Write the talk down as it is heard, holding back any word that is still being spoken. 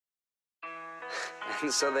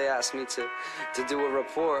And so they asked me to do a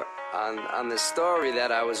report on this story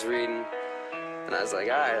that I was reading. And I was like,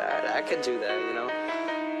 alright, I could do that, you know.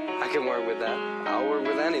 I can work with that. I'll work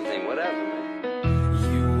with anything, whatever,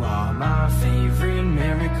 man. You are my favorite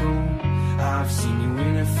miracle. I've seen you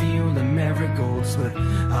in a field of marigolds, but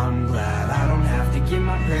I'm glad I don't have to give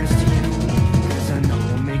my prayers to you, 'cause I know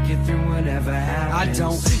we'll make it through whatever happens. I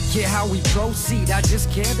don't care how we proceed, I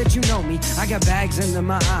just care that you know me. I got bags under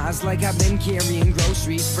my eyes like I've been carrying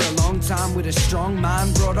groceries for a long time, with a strong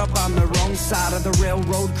mind, brought up on the wrong side of the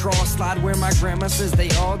railroad cross slide where my grandma says they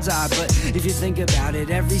all die. But if you think about it,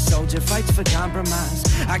 every soldier fights for compromise.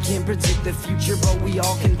 I can't predict the future, but we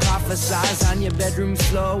all can prophesize on your bedroom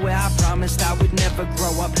floor where I promised I would never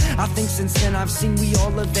grow up. I think since then I've seen we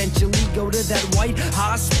all eventually go to that white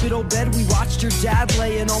hospital bed. We watched your dad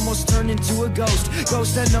lay and almost turn into a ghost.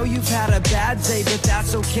 Ghost, I know you've had a bad day, but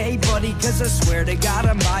that's okay, buddy, 'cause I swear to God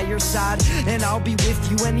I'm by your side, and I'll be with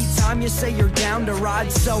you anytime you say you're down to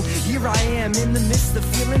ride. So here I am in the midst of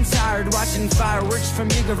feeling tired, watching fireworks from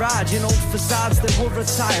your garage and old facades that will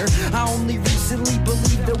retire. I only recently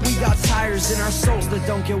believed that we got tires in our souls that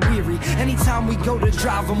don't get weary. Anytime we go to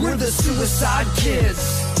drive them, we're the suicide kids.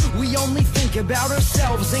 We only think about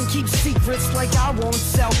ourselves and keep secrets like I won't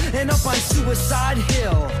sell. And up on Suicide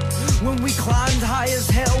Hill, when we climbed high as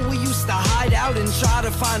hell, we used to hide out and try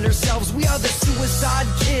to find ourselves. We are the suicide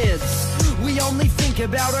kids. We only think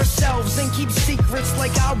about ourselves and keep secrets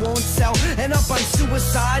like I won't sell. And up on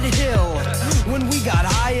Suicide Hill, when we got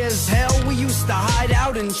high as hell, we used to hide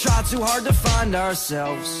out and try too hard to find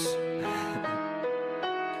ourselves.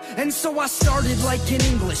 And so I started like in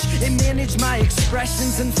English, it managed my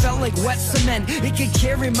expressions and felt like wet cement. It could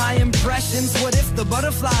carry my impressions. What if the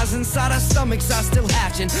butterflies inside our stomachs are still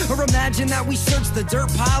hatching? Or imagine that we search the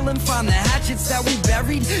dirt pile and find the hatchets that we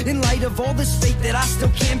buried. In light of all this fate that I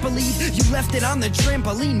still can't believe, you left it on the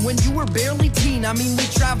trampoline when you were barely teen. I mean, we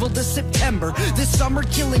traveled to September, this summer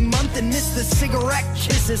killing month, and missed the cigarette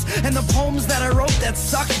kisses and the poems that I wrote that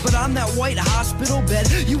sucked. But on that white hospital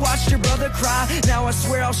bed, you watched your brother cry. Now I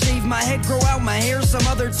swear I'll shave my head, grow out my hair some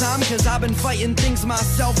other time, 'cause I've been fighting things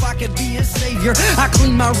myself. I could be a savior. I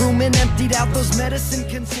cleaned my room and emptied out those medicine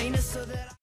containers.